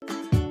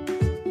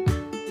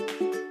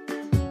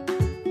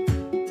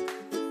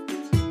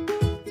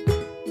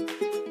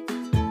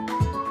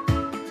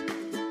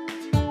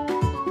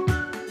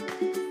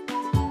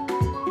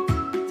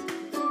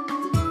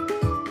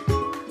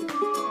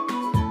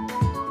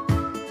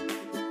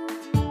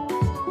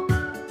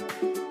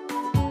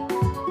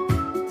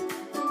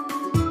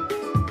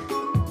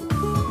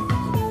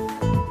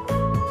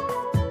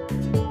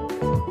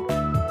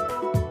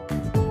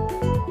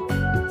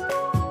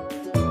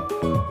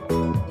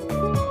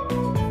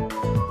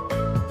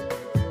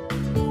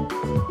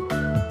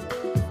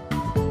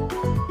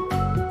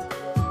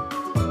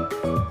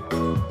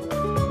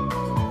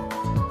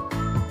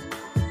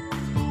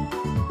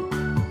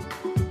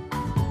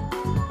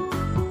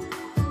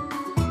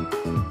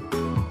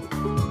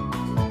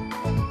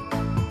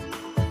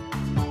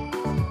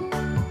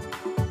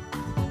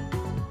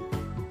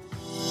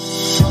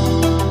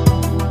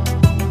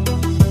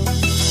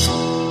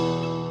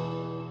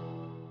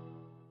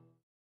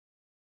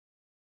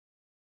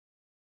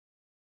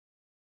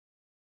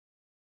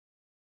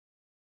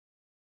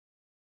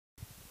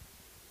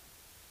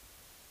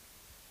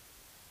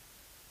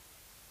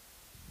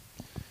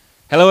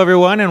Hello,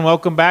 everyone, and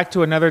welcome back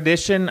to another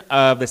edition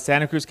of the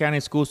Santa Cruz County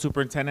School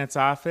Superintendent's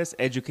Office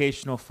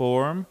Educational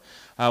Forum.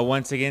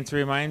 Once again, to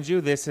remind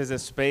you, this is a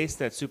space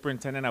that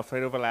Superintendent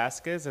Alfredo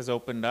Velasquez has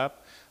opened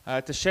up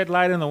to shed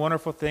light on the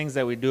wonderful things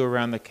that we do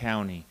around the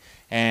county.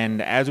 And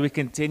as we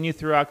continue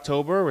through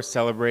October, we're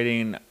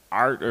celebrating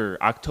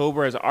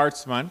October as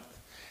Arts Month.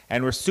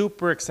 And we're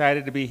super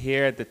excited to be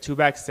here at the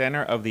Tubac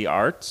Center of the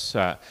Arts.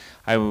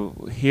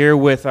 I'm here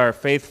with our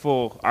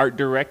faithful art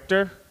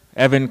director,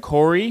 Evan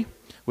Corey,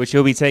 which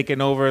he'll be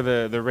taking over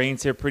the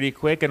reins here pretty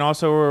quick. And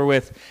also we're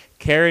with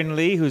Karen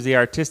Lee, who's the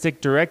artistic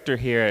director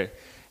here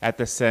at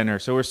the center.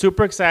 So we're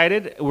super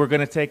excited. We're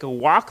going to take a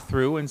walk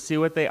through and see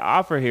what they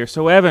offer here.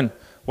 So Evan,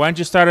 why don't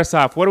you start us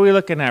off? What are we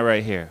looking at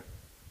right here?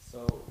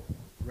 So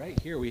right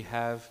here we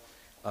have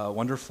a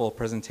wonderful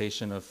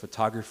presentation of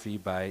photography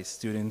by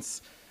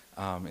students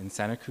in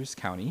Santa Cruz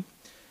County.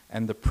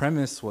 And the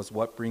premise was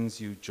what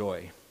brings you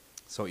joy.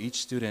 So each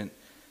student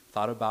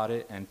thought about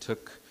it and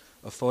took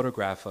a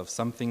photograph of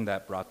something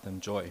that brought them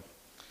joy.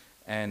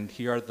 And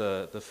here are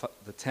the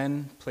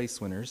 10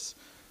 place winners,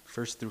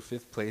 first through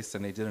fifth place,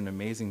 and they did an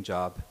amazing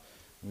job.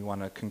 We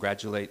want to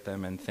congratulate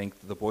them and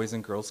thank the Boys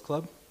and Girls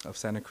Club of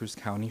Santa Cruz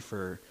County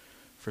for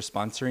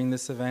sponsoring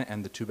this event,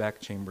 and the Tubac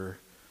Chamber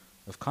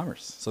of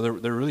Commerce. So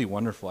they're really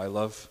wonderful. I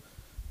love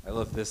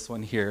this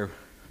one here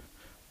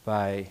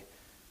by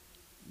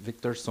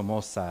Victor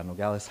Somoza,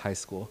 Nogales High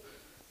School.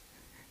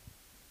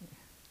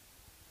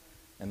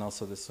 And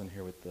also this one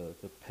here with the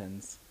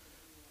pens,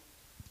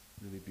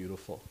 really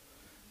beautiful.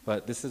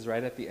 But this is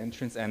right at the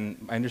entrance, and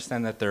I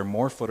understand that there are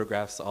more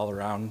photographs all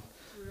around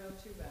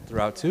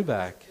throughout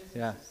Tubac.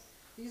 Yeah.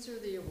 These are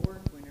the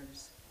award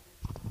winners.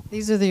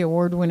 These are the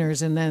award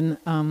winners, and then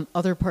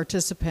other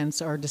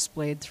participants are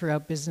displayed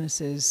throughout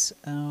businesses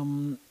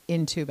in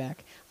Tubac.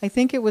 I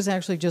think it was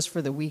actually just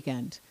for the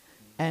weekend,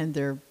 and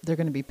they're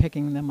going to be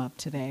picking them up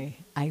today,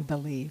 I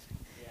believe.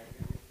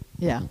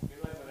 Yeah.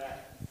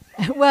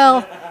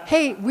 Well,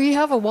 hey, we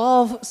have a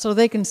wall so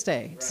they can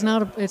stay. It's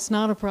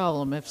not a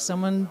problem. If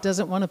someone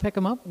doesn't want to pick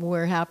them up,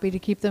 we're happy to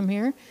keep them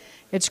here.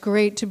 It's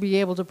great to be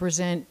able to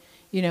present,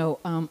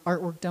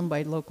 artwork done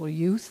by local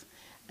youth.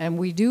 And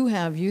we do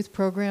have youth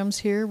programs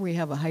here. We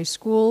have a high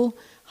school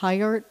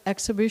high art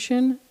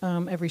exhibition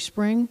every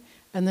spring.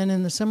 And then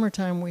in the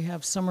summertime, we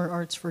have summer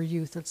arts for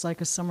youth. It's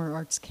like a summer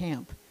arts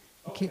camp.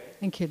 Okay.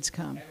 And kids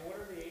come.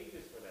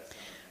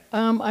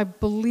 I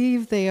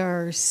believe they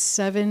are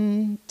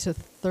 7 to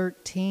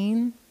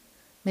 13,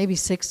 maybe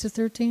 6 to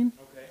 13.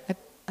 Okay.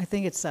 I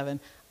think it's 7.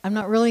 I'm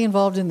not really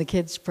involved in the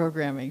kids'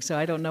 programming, so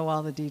I don't know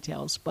all the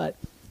details. But,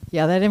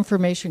 yeah, that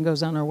information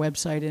goes on our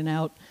website and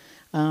out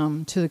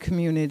to the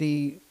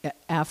community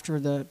after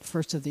the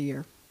first of the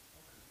year.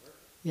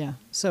 Yeah,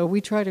 so we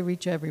try to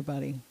reach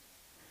everybody.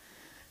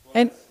 Well,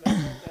 and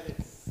let's that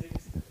it's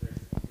 6 to 13,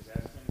 because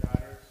I have twin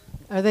daughters.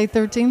 Are they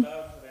 13?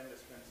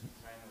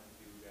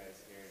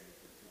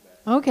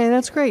 Okay,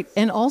 that's great.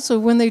 And also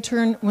when they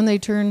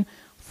turn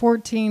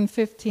 14,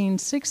 15,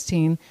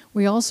 16,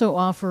 we also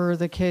offer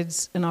the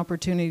kids an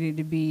opportunity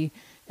to be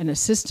an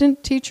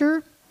assistant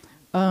teacher,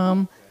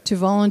 to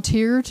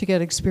volunteer, to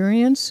get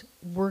experience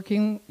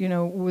working,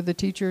 with the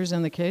teachers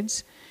and the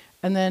kids.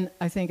 And then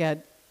I think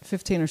at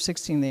 15 or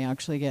 16 they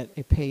actually get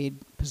a paid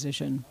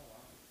position.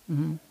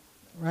 Mm-hmm.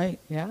 Right,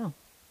 yeah.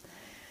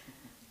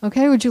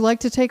 Okay, would you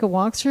like to take a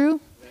walkthrough?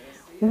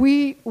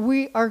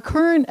 Our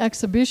current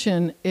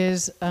exhibition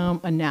is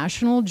a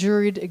national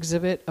juried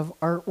exhibit of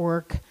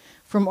artwork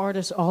from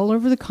artists all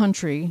over the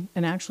country,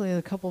 and actually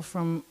a couple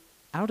from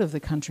out of the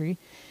country.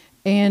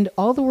 And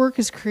all the work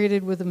is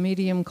created with a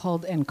medium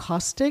called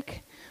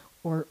encaustic,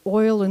 or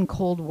oil and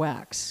cold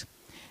wax.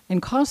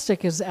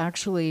 Encaustic is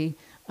actually,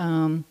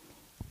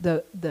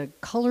 the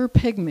color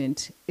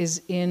pigment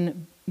is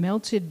in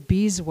melted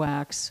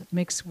beeswax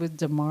mixed with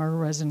Damar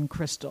resin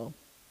crystal.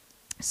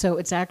 So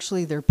it's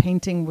actually they're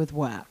painting with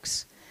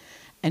wax.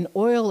 And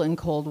oil and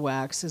cold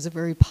wax is a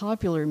very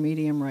popular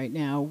medium right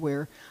now,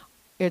 where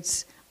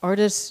it's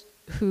artists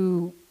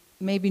who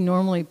maybe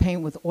normally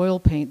paint with oil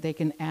paint, they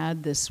can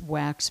add this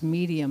wax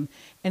medium,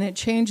 and it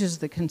changes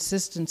the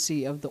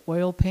consistency of the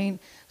oil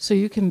paint, so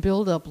you can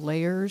build up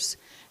layers,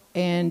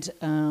 and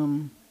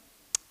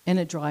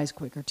it dries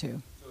quicker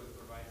too. So it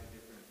provides a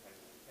different type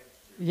of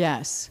texture.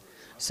 Yes.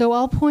 So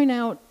I'll point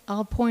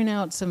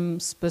out some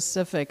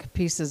specific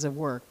pieces of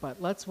work,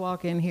 but let's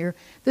walk in here.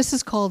 This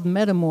is called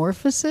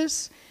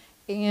Metamorphosis,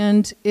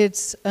 and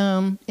it's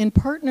in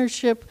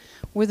partnership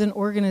with an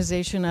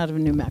organization out of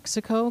New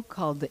Mexico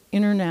called the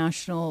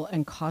International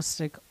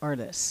Encaustic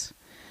Artists.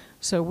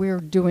 So we're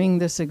doing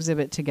this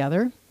exhibit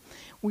together.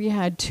 We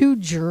had 2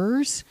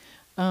 jurors.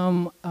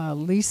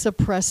 Lisa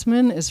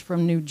Pressman is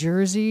from New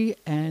Jersey,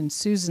 and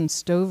Susan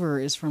Stover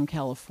is from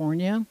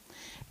California.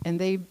 And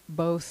they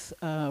both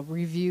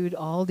reviewed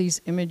all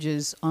these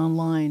images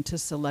online to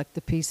select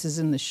the pieces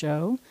in the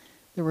show.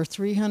 There were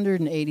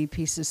 380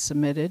 pieces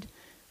submitted,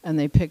 and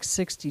they picked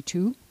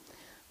 62.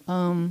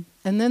 And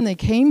then they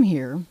came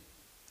here,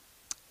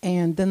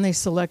 and then they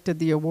selected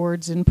the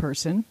awards in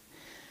person.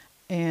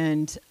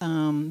 And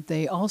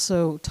they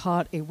also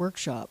taught a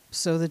workshop.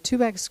 So the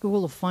Tubac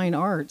School of Fine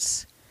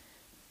Arts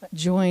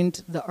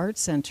joined the Art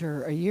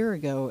Center a year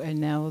ago, and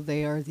now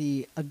they are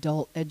the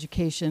adult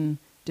education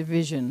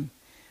division.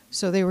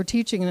 So they were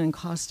teaching an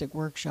encaustic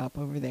workshop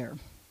over there.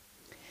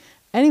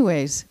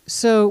 Anyways,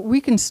 so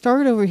we can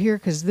start over here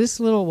because this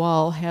little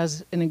wall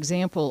has an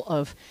example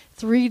of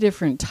 3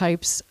 different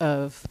types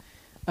of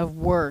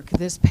work.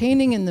 This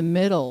painting in the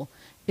middle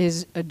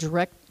is a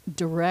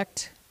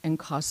direct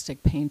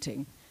encaustic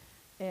painting.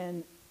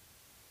 And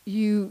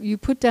you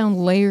put down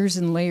layers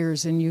and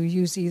layers, and you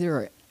use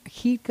either a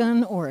heat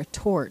gun or a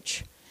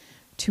torch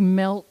to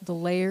melt the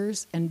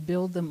layers and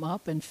build them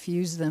up and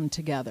fuse them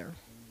together.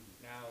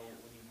 Now,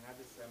 when you have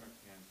the summer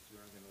camps, you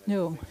aren't going to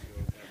No. let the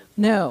 6-year-olds have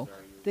a No, chance,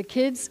 are you? the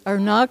kids are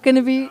not going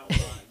to be... You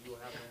will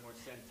have no more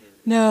center.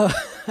 No,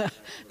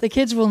 the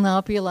kids will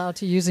not be allowed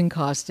to use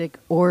encaustic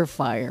or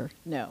fire.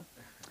 No.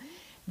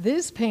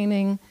 This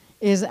painting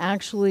is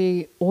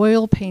actually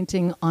oil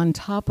painting on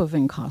top of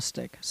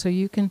encaustic. So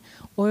you can,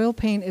 oil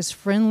paint is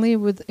friendly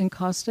with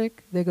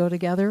encaustic. They go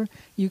together.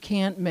 You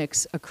can't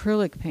mix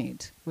acrylic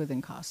paint with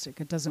encaustic.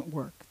 It doesn't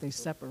work. They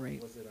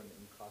separate. Was it an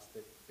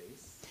encaustic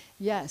base?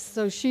 Yes,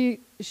 so she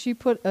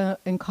put an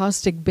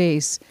encaustic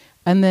base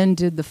and then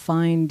did the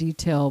fine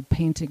detail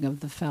painting of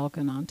the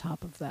falcon on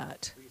top of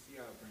that. So you see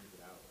how it brings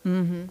it out.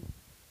 Mm-hmm.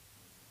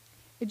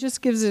 It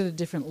just gives it a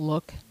different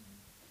look.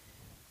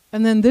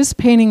 And then this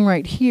painting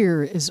right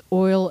here is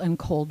oil and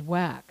cold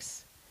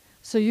wax.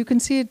 So you can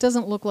see it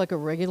doesn't look like a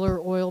regular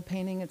oil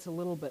painting. It's a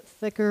little bit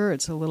thicker.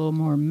 It's a little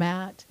more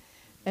matte.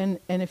 And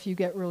if you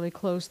get really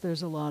close,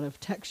 there's a lot of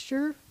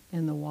texture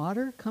in the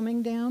water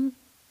coming down.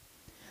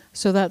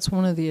 So that's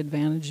one of the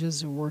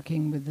advantages of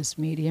working with this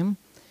medium.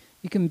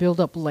 You can build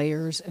up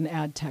layers and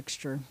add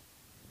texture.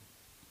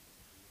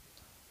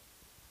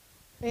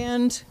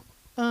 And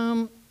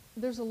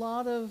there's a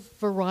lot of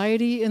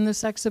variety in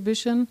this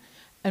exhibition.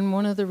 And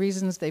one of the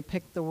reasons they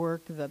picked the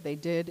work that they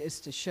did is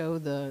to show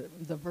the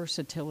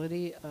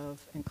versatility of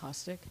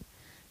encaustic,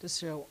 to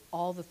show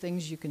all the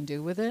things you can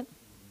do with it.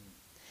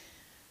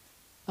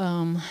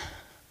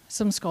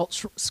 Some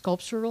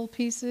sculptural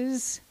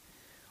pieces,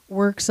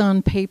 works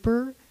on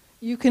paper.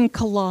 You can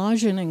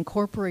collage and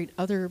incorporate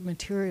other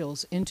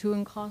materials into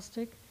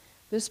encaustic.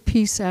 This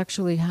piece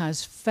actually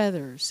has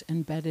feathers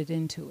embedded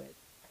into it.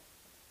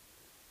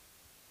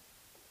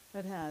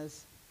 It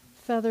has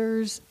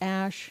feathers,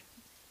 ash,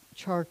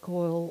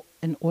 charcoal,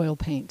 and oil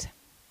paint.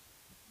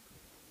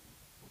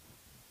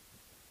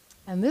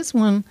 And this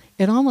one,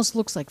 it almost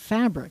looks like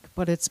fabric,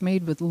 but it's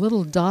made with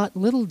little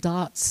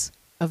dots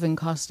of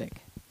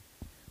encaustic.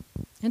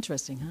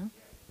 Interesting, huh?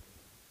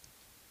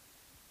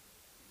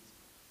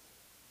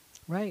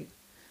 Right.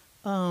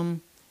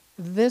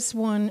 This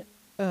one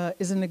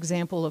is an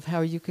example of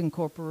how you can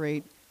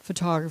incorporate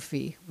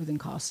photography with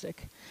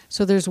encaustic.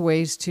 So there's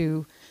ways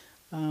to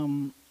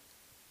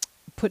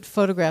put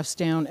photographs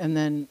down and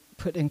then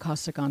put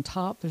encaustic on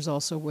top. There's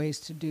also ways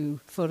to do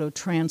photo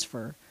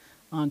transfer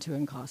onto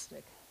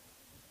encaustic.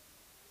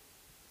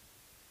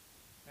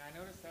 Now, I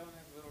noticed that one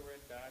has a little red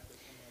dot with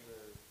some of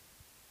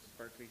the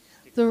sparkly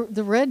stickers.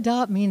 The red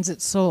dot means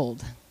it's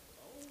sold.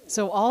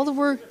 So all the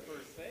work,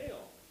 For sale.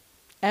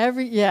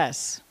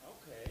 yes.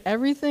 Okay.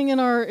 Everything in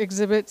our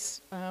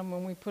exhibits,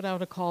 when we put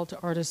out a call to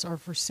artists, are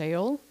for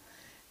sale.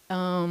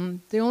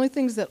 The only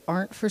things that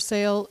aren't for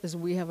sale is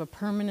we have a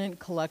permanent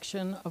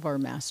collection of our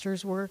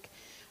master's work.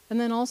 And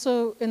then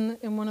also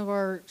in one of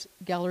our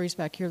galleries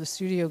back here, the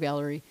Studio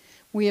Gallery,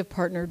 we have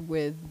partnered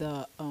with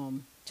the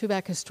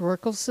Tubac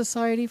Historical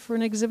Society for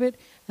an exhibit,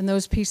 and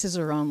those pieces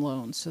are on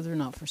loan, so they're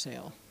not for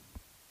sale.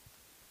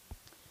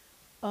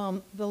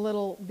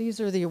 These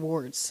are the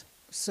awards.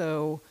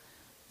 So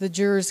the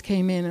jurors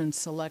came in and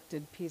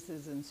selected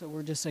pieces, and so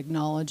we're just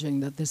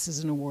acknowledging that this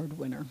is an award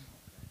winner.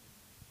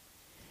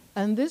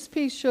 And this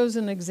piece shows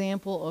an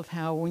example of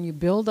how when you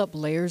build up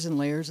layers and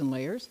layers and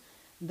layers,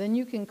 then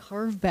you can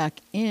carve back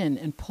in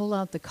and pull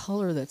out the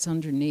color that's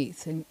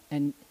underneath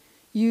and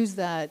use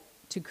that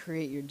to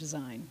create your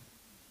design.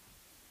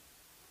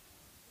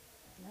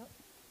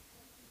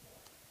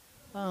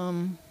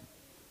 Yep.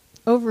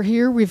 Over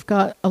here, we've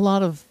got a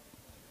lot of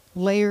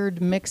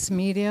layered mixed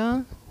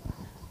media.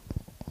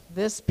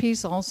 This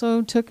piece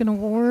also took an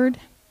award.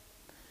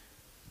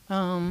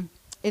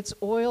 It's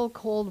oil,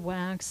 cold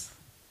wax,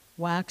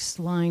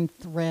 wax-lined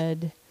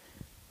thread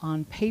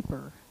on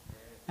paper.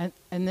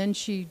 And then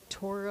she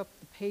tore up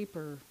the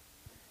paper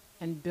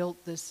and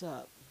built this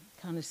up,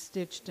 kind of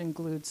stitched and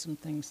glued some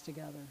things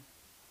together.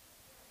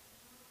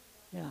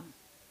 Yeah.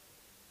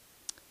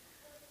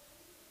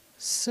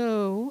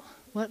 So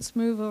let's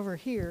move over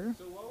here.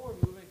 So while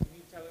we're moving, can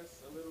you tell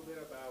us a little bit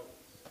about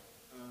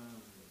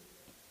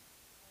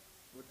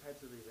what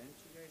types of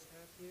events you guys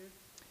have here?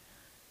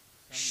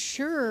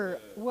 Sure.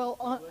 Well,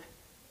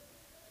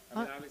 I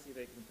mean, obviously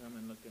they can come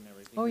and look and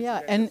everything. oh but you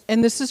yeah, guys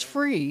and this is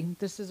free.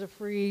 This is a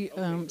free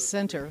Okay, so it's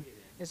center. free to get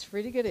in. It's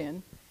free to get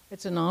in.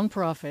 It's a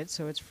nonprofit,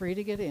 so it's free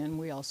to get in.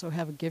 We also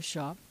have a gift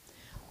shop.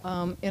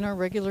 In our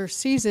regular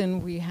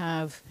season, we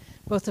have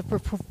both a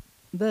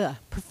the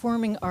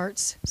performing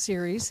arts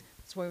series.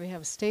 That's why we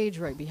have a stage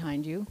right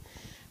behind you.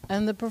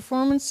 And the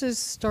performances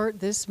start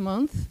this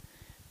month.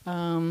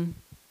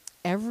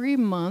 Every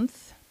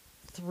month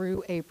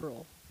through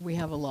April, we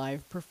have a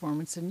live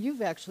performance. And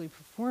you've actually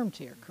performed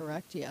here,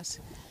 correct? Yes.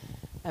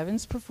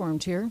 Evan's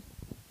performed here.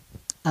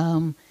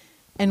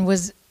 And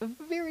was a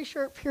very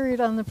short period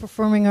on the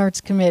Performing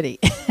Arts Committee.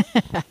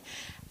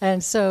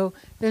 And so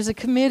there's a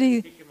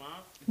committee. Kick him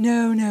off?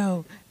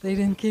 No, they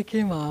didn't kick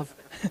him off.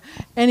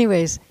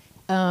 Anyways,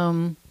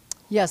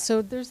 yeah,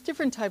 so there's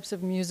different types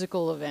of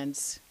musical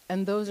events,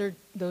 and those are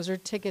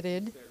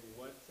ticketed Said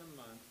once a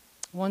month.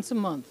 once a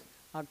month,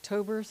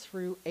 October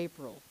through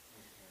April.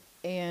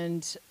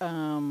 And That's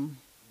on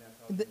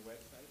the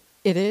website?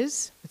 it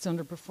is. It's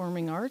under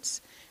Performing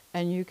Arts,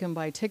 and you can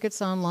buy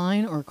tickets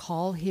online or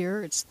call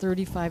here. It's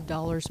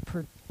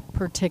 $35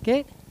 per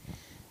ticket,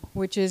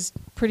 which is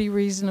pretty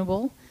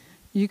reasonable.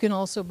 You can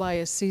also buy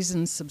a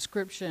season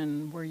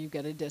subscription where you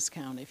get a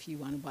discount if you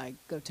want to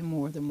go to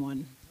more than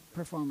one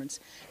performance.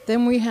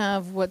 Then we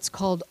have what's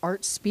called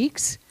Art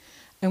Speaks,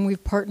 and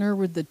we've partnered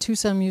with the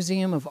Tucson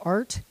Museum of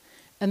Art,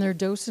 and their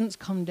docents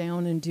come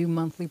down and do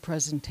monthly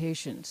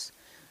presentations.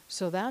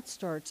 So that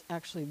starts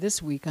actually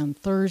this week on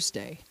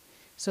Thursday.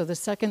 So the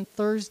second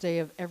Thursday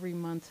of every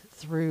month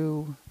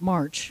through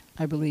March,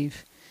 I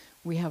believe,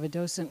 we have a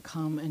docent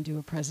come and do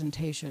a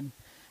presentation.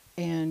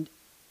 And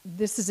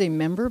this is a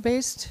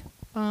member-based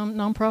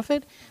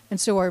nonprofit, and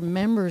so our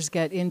members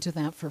get into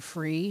that for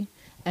free,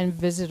 and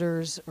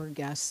visitors or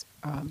guests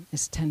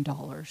is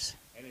 $10.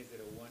 And is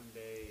it a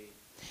one-day,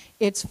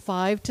 It's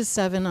 5 to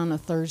 7 on a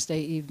Thursday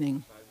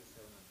evening. 5 to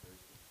 7 on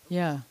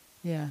Thursday?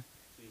 Yeah.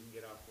 So you can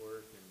get off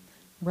work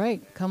and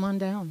Right, come on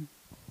down.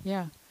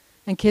 Yeah.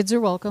 And kids are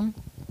welcome.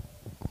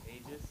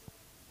 ages?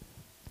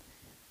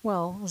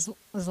 Well,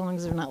 as long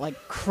as they're not like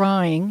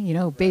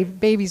crying,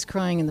 babies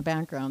crying in the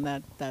background,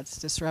 that's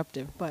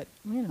disruptive. But,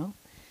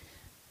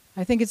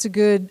 I think it's a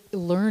good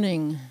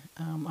learning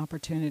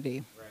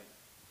opportunity. Right.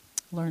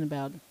 Learn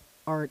about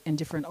art and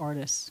different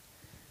artists.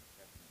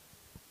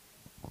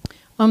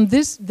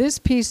 This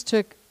piece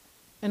took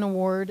an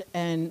award,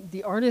 and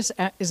the artist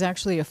is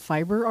actually a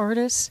fiber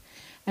artist,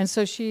 and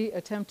so she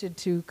attempted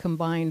to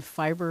combine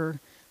fiber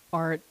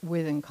art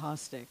with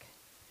encaustic.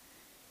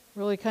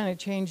 Really kind of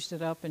changed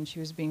it up, and she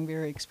was being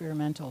very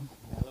experimental.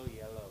 Mellow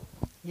Yellow.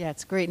 Yeah,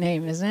 it's a great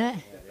name, isn't it?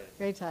 Yeah, it is.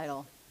 Great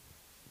title.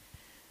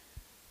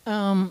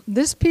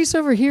 This piece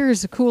over here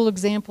is a cool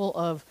example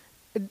of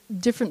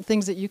different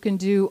things that you can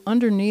do.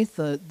 Underneath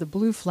the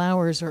blue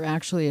flowers are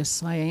actually a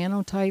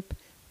cyanotype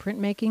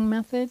printmaking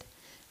method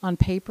on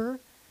paper.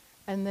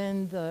 And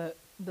then the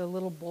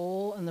little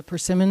bowl and the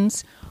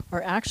persimmons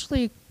are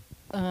actually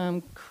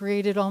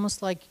created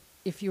almost like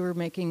if you were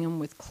making them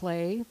with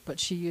clay, but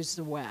she used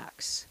the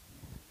wax.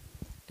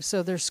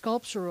 So they're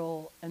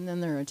sculptural and then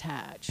they're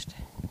attached.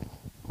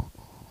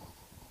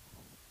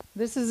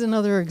 This is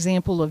another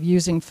example of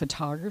using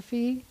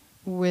photography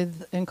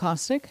with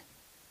encaustic.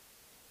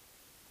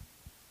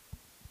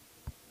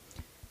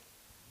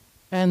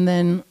 And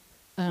then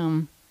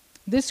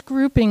this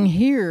grouping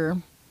here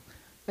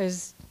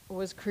was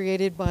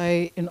created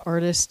by an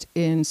artist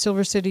in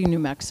Silver City, New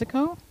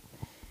Mexico.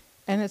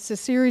 And it's a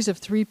series of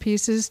 3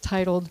 pieces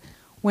titled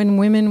When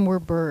Women Were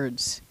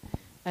Birds.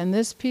 And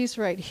this piece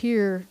right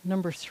here,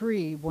 number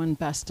 3, won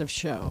Best of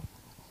Show.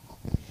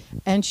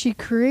 And she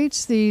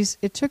creates these,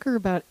 it took her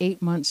about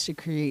 8 months to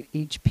create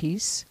each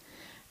piece.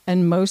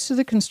 And most of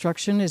the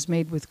construction is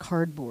made with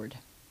cardboard.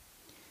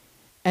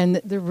 And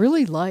they're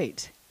really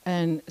light.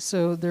 And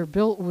so they're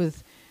built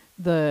with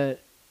the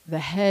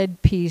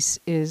head piece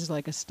is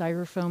like a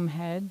styrofoam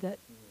head that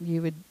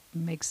you would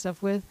make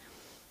stuff with.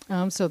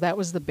 So that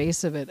was the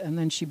base of it. And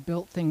then she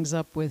built things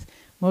up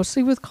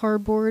mostly with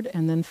cardboard,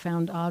 and then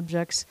found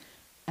objects,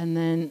 and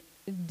then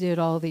did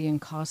all the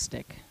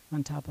encaustic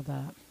on top of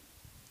that.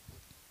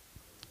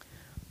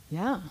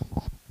 Yeah,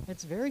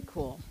 it's very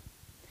cool.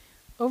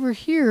 Over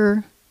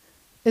here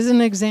is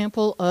an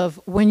example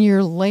of when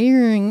you're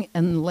layering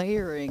and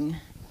layering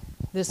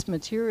this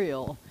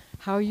material,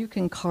 how you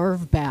can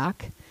carve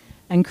back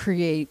and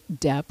create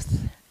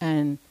depth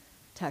and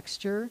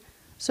texture.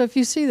 So if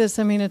you see this,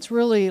 I mean, it's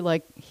really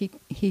like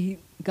he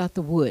got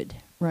the wood,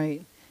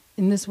 right?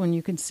 In this one,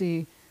 you can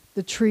see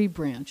the tree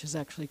branch is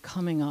actually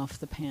coming off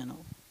the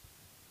panel.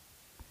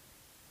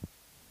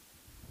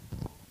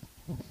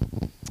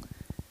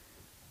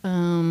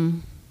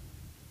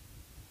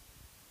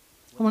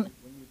 When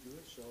you do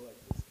a show like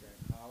this, Karen,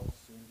 how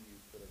soon do you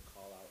put a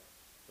call out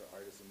for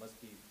artists? It must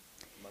be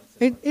months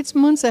and months. It's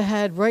months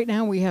ahead. Right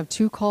now we have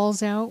 2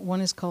 calls out.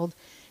 One is called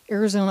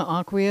Arizona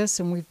Aqueous,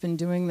 and we've been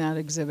doing that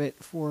exhibit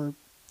for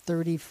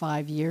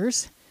 35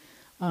 years.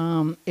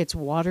 It's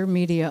water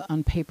media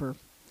on paper.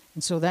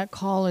 And so that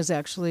call is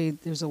actually,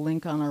 there's a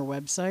link on our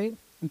website,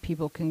 and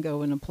people can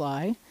go and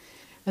apply.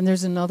 And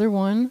there's another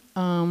one,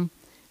 and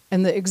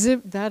that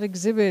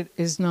exhibit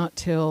is not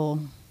till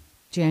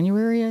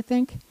January, I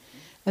think.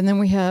 And then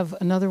we have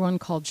another one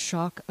called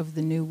Shock of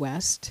the New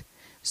West.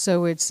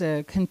 So it's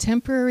a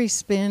contemporary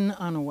spin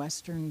on a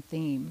Western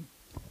theme.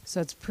 So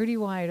it's pretty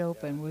wide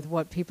open with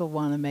what people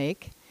want to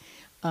make.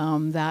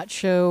 That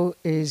show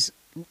is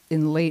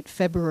in late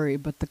February,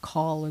 but the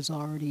call is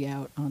already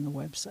out on the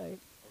website.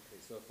 Okay,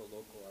 so if a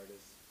local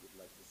artist would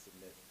like to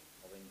submit,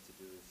 all they need to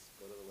do is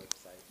go to the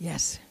website.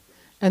 Yes.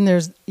 And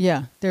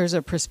there's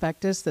a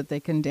prospectus that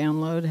they can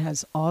download. It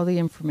has all the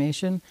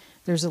information.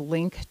 There's a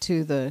link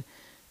to the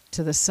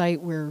site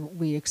where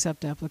we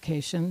accept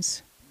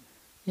applications.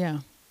 Yeah.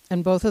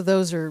 And both of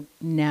those are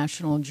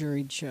national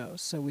juried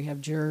shows. So we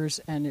have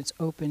jurors, and it's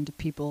open to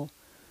people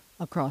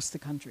across the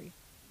country.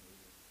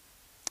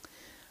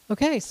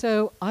 Okay,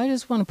 so I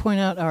just want to point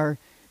out our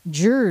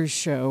jurors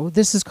show.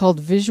 This is called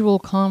Visual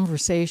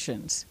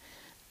Conversations.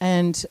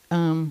 And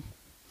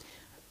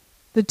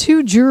the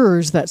two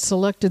jurors that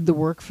selected the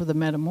work for the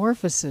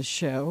Metamorphosis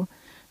show,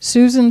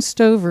 Susan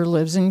Stover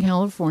lives in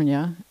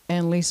California,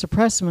 and Lisa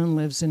Pressman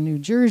lives in New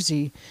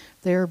Jersey.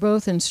 They are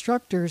both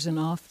instructors and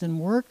often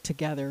work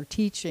together,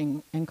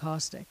 teaching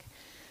encaustic.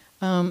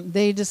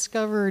 They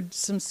discovered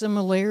some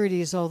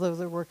similarities, although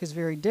their work is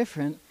very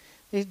different.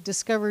 They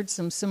discovered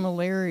some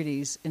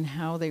similarities in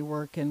how they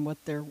work and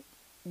what their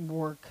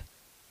work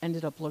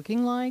ended up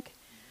looking like.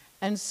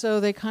 And so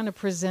they kind of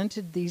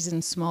presented these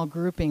in small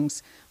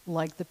groupings,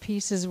 like the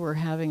pieces were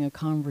having a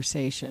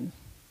conversation.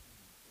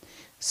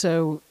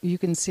 So you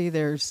can see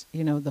there's,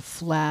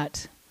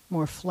 the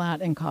more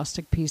flat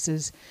encaustic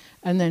pieces.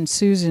 And then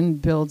Susan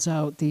builds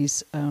out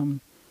these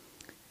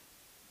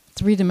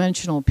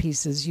three-dimensional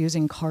pieces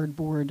using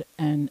cardboard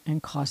and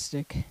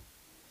encaustic. Have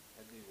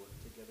they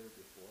worked together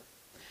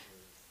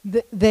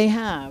before? They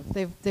have.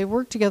 They've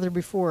worked together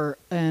before,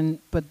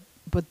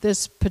 but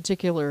this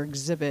particular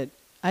exhibit,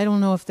 I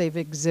don't know if they've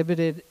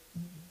exhibited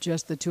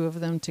just the two of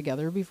them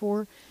together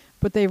before,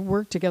 but they've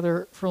worked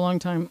together for a long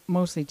time,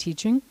 mostly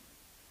teaching.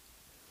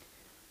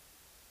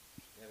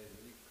 Yeah, they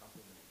really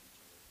complement each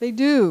other. They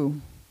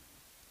do.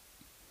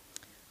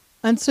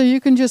 And so you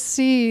can just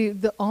see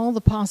all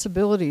the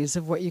possibilities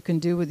of what you can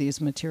do with these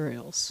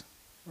materials,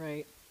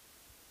 right?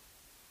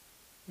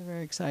 They're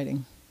very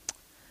exciting.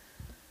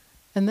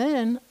 And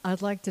then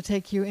I'd like to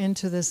take you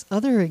into this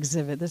other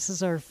exhibit. This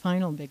is our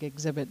final big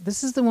exhibit.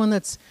 This is the one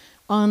that's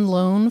on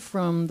loan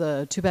from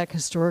the Tubac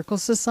Historical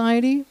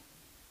Society.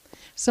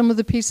 Some of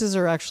the pieces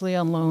are actually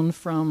on loan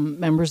from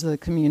members of the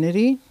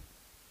community.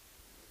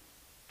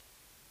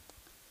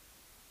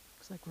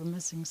 Looks like we're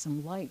missing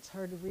some light. It's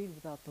hard to read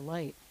without the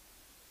light.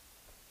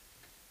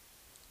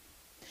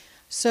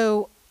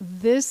 So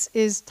this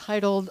is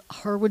titled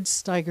Harwood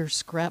Steiger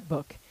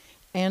Scrapbook.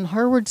 And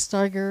Harwood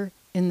Steiger,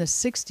 in the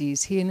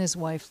 60s, he and his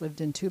wife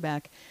lived in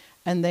Tubac,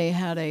 and they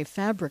had a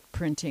fabric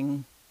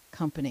printing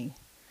company.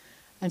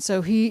 And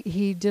so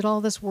he did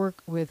all this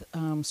work with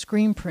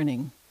screen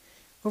printing.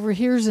 Over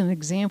here's an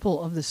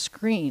example of the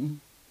screen.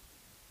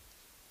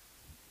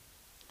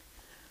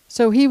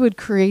 So he would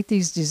create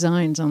these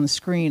designs on the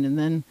screen, and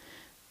then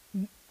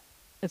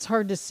it's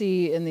hard to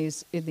see in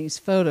these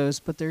photos,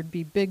 but there'd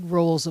be big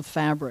rolls of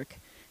fabric,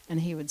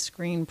 and he would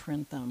screen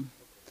print them.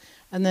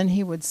 And then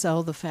he would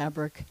sell the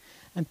fabric,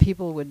 and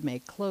people would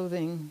make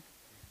clothing,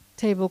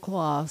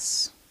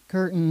 tablecloths,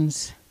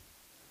 curtains.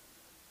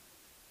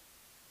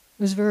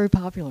 It was very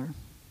popular.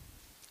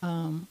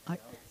 Now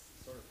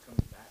it's sort of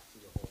coming back to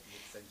the whole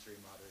mid-century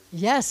modern.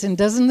 Yes, and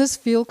doesn't this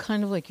feel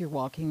kind of like you're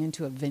walking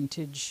into a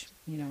vintage,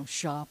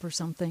 shop or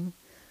something?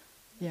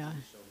 Yeah.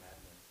 Show Mad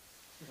Men.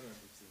 I don't know if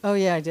you've seen Oh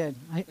yeah, I did.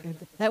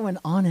 That went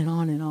on and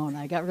on and on.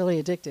 I got really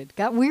addicted.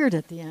 Got weird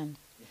at the end.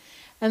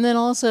 And then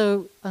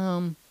also,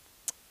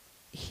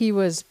 he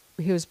was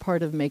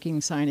part of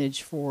making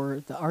signage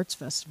for the Arts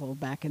Festival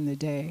back in the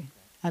day.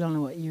 I don't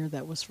know what year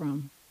that was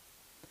from.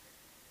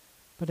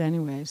 But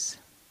anyways,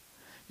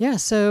 yeah,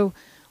 so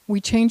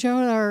we change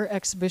out our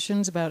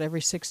exhibitions about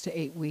every 6 to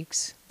 8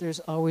 weeks. There's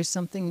always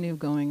something new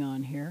going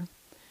on here.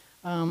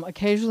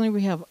 Occasionally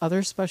we have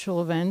other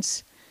special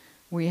events.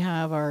 We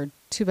have our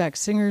Tubac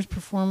Singers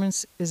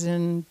performance is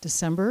in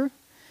December.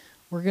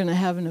 We're going to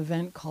have an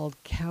event called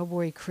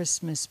Cowboy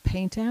Christmas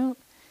Paint Out.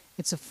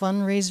 It's a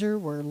fundraiser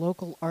where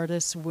local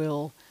artists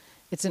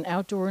it's an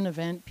outdoor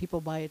event.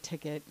 People buy a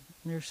ticket,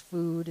 and there's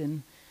food,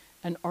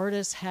 and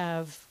artists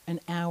have an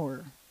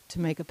hour to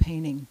make a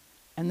painting.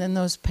 And then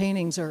those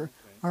paintings are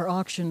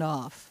auctioned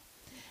off.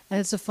 And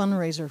it's a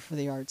fundraiser for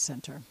the Arts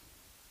Center.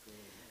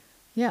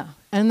 Yeah.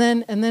 And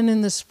then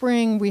in the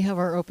spring, we have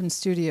our open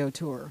studio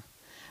tour.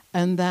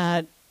 And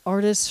that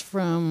artists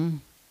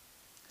from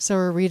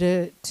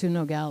Sahuarita to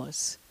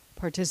Nogales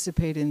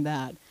participate in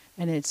that.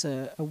 And it's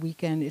a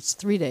weekend. It's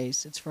 3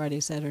 days. It's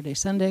Friday, Saturday,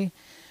 Sunday.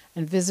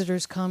 And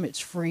visitors come. It's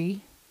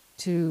free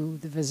to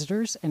the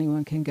visitors.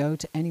 Anyone can go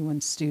to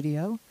anyone's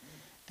studio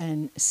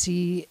and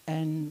see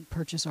and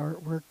purchase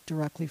artwork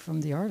directly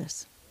from the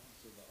artists.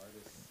 So the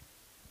artists,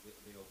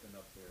 they open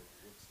up their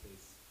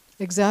workspace.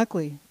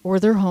 Exactly. Or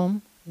their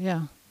home.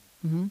 Yeah.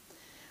 Mm-hmm.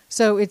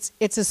 So it's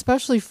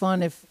especially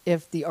fun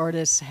if the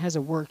artist has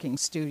a working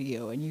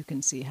studio and you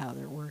can see how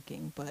they're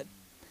working. But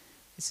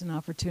it's an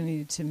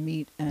opportunity to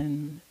meet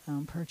and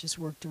purchase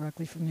work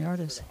directly from the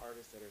artist. For the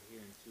artists that are here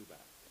in Tubac.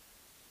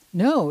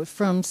 No,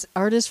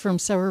 artists from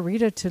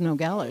Sahuarita to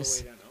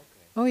Nogales. Okay.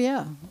 Oh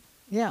yeah,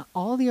 yeah.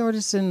 All the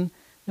artists in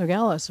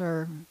Nogales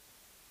are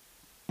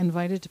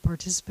invited to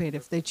participate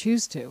if they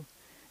choose to.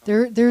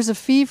 There's a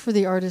fee for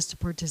the artist to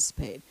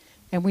participate,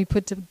 and we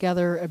put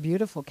together a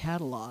beautiful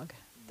catalog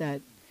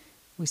that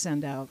we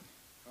send out.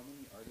 How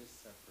many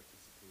artists have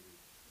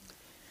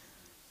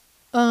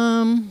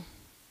participated?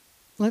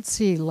 Let's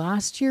see.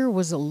 Last year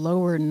was a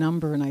lower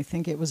number, and I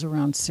think it was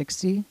around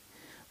 60.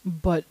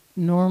 But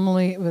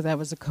normally, well, that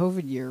was a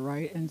COVID year,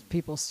 right? And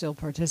people still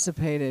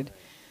participated.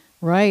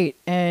 Right,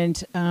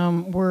 and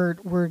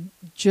we're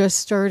just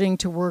starting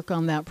to work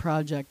on that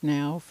project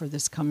now for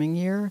this coming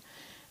year.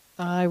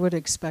 I would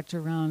expect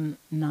around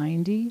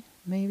 90,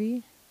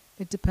 maybe.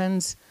 It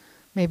depends.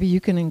 Maybe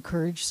you can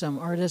encourage some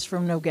artists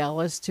from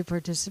Nogales to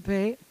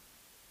participate.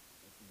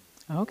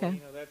 Okay.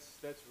 Well,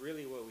 that's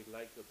really what we'd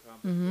like to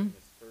accomplish in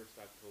this first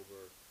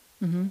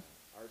October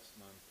Arts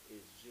Month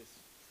is just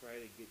try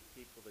to get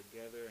people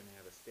together and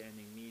have a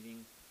standing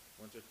meeting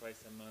once or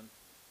twice a month,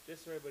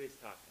 just so everybody's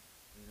talking.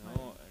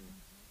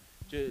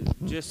 And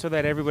just so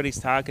that everybody's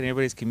talking,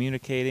 everybody's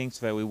communicating,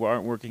 so that we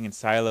aren't working in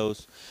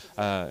silos.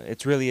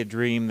 It's really a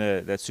dream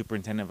that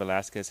Superintendent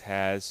Velasquez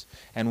has.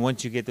 And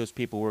once you get those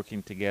people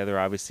working together,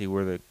 obviously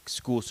we're the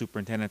school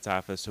superintendent's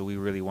office, so we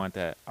really want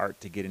that art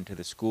to get into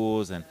the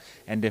schools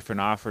and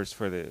different offers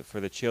for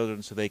the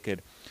children, so they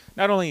could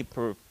not only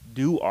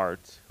do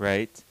art,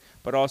 right,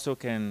 but also you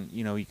can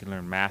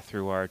learn math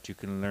through art. You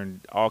can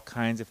learn all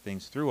kinds of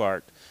things through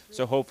art.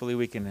 So hopefully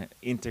we can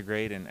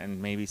integrate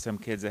and maybe some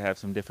kids that have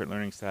some different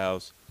learning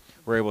styles,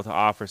 we're able to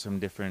offer some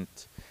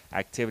different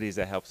activities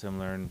that helps them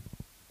learn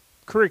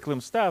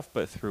curriculum stuff,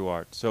 but through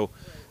art. So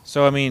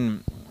I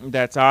mean,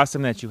 that's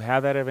awesome that you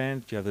have that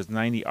event. You have those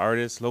 90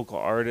 artists, local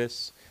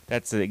artists.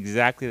 That's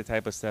exactly the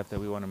type of stuff that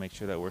we want to make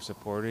sure that we're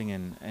supporting.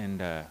 And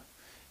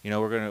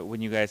we're gonna,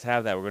 when you guys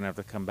have that, we're gonna have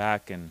to come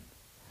back and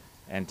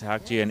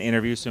talk to you and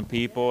interview some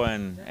people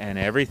and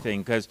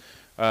everything, because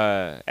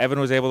Evan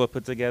was able to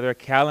put together a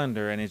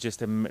calendar, and it's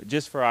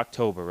just for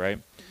October, right?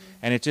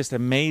 And it's just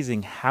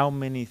amazing how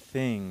many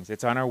things,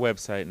 it's on our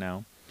website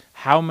now,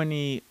 how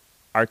many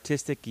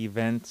artistic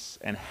events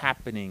and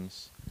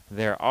happenings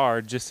there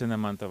are just in the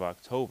month of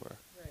October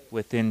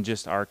within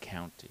just our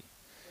county.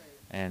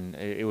 And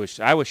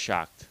I was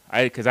shocked,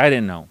 because I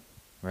didn't know,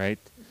 right?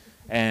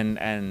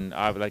 And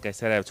like I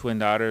said, I have twin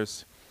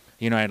daughters.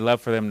 I'd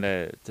love for them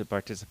to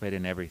participate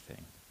in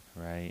everything,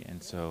 right?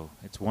 And so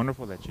it's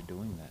wonderful that you're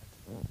doing that.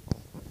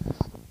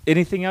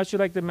 Anything else you'd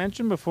like to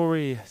mention before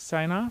we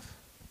sign off?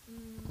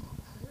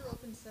 We're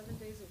open 7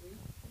 days a week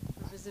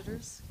for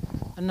visitors.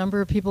 A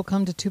number of people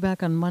come to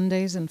Tubac on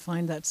Mondays and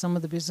find that some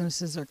of the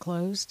businesses are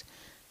closed.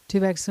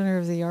 Tubac Center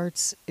of the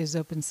Arts is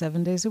open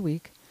 7 days a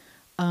week.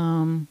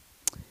 Everyone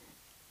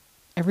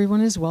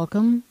is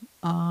welcome.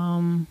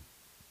 Let's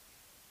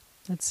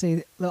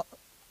see. Well,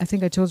 I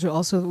think I told you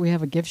also that we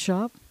have a gift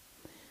shop.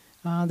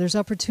 There's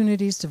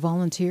opportunities to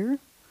volunteer.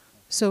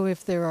 So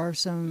if there are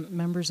some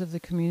members of the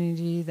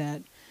community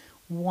that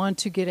want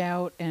to get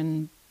out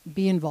and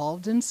be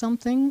involved in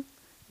something,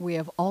 we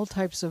have all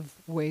types of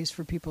ways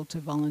for people to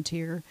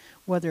volunteer,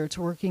 whether it's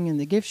working in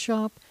the gift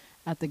shop,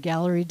 at the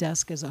gallery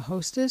desk as a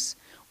hostess,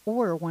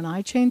 or when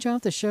I change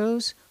out the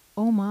shows,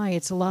 oh my,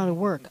 it's a lot of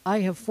work. I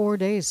have 4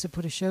 days to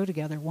put a show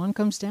together. One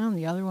comes down,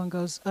 the other one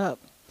goes up.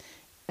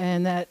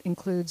 And that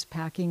includes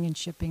packing and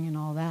shipping and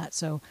all that.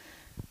 So,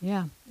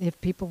 yeah, if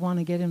people want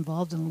to get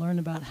involved and learn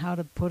about how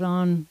to put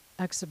on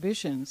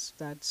exhibitions,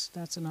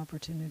 that's an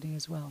opportunity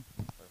as well.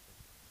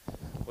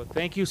 Well,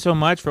 thank you so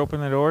much for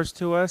opening the doors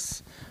to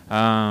us.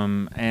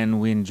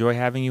 And we enjoy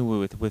having you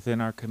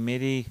within our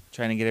committee,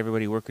 trying to get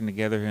everybody working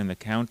together here in the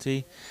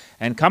county.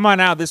 And come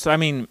on out.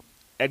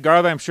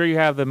 Edgardo, I'm sure you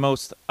have the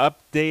most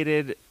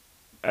updated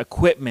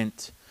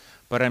equipment,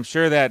 but I'm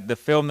sure that the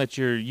film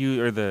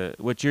that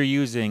what you're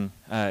using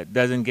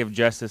doesn't give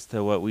justice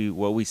to what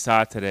we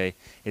saw today.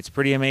 It's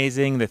pretty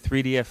amazing, the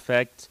 3D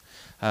effect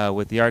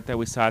with the art that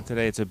we saw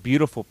today. It's a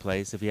beautiful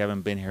place if you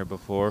haven't been here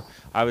before.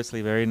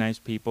 Obviously, very nice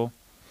people.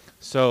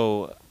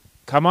 So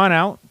come on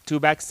out,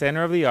 Tubac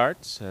Center of the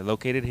Arts,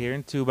 located here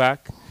in Tubac.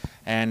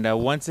 And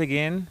once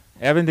again,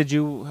 Evan, did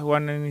you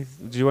want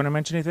to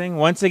mention anything?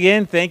 Once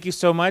again, thank you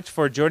so much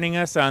for joining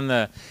us on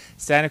the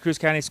Santa Cruz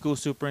County School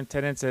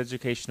Superintendent's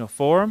Educational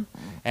Forum.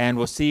 And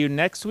we'll see you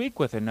next week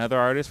with another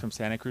artist from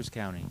Santa Cruz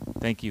County.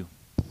 Thank you.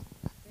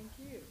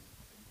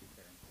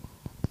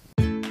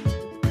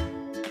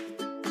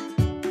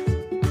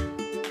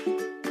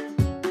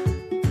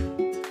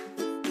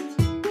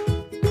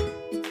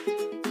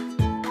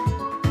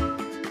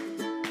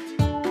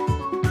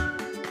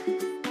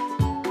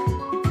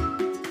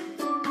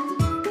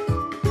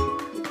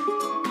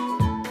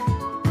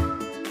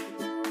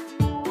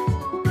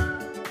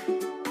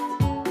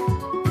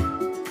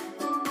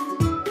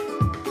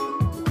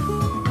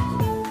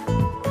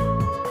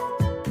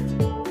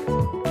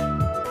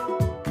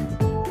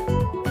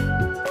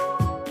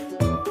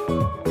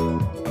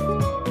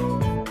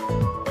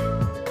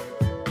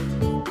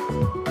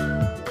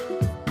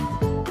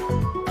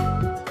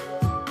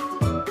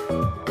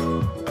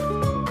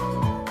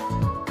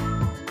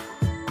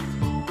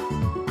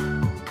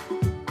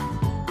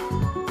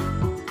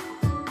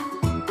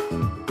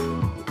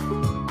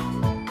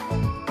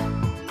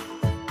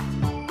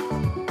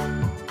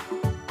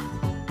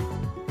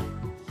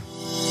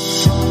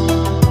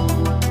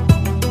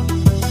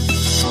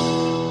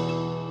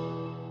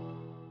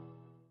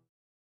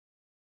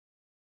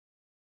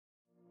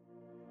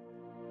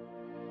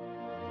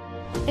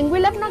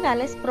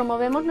 Nogales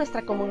promovemos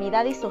nuestra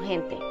comunidad y su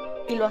gente,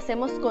 y lo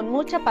hacemos con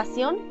mucha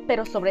pasión,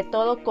 pero sobre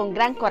todo con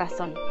gran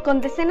corazón.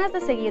 Con decenas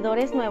de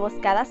seguidores nuevos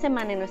cada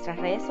semana en nuestras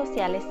redes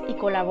sociales y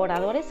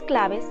colaboradores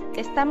claves,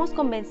 estamos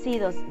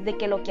convencidos de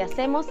que lo que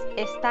hacemos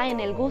está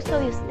en el gusto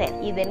de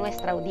usted y de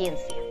nuestra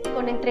audiencia.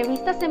 Con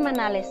entrevistas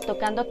semanales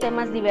tocando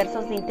temas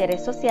diversos de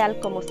interés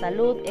social como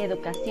salud,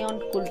 educación,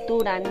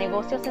 cultura,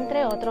 negocios,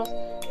 entre otros,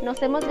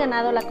 nos hemos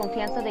ganado la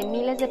confianza de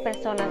miles de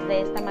personas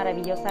de esta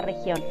maravillosa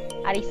región,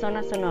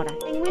 Arizona, Sonora.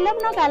 En We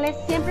Love Nogales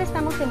siempre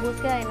estamos en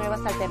búsqueda de nuevas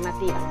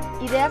alternativas,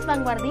 ideas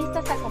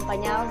vanguardistas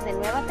acompañadas de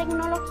nueva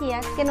tecnología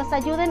que nos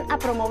ayuden a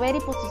promover y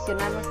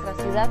posicionar nuestra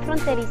ciudad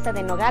fronteriza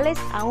de Nogales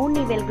a un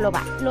nivel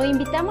global. Lo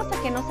invitamos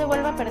a que no se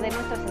vuelva a perder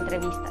nuestras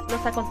entrevistas,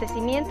 los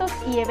acontecimientos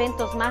y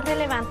eventos más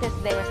relevantes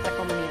de nuestra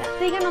comunidad.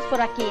 Síganos por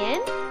aquí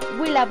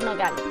en We Love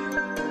Nogales.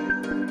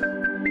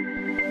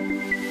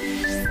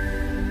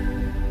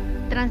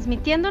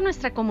 Transmitiendo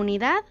nuestra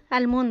comunidad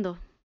al mundo.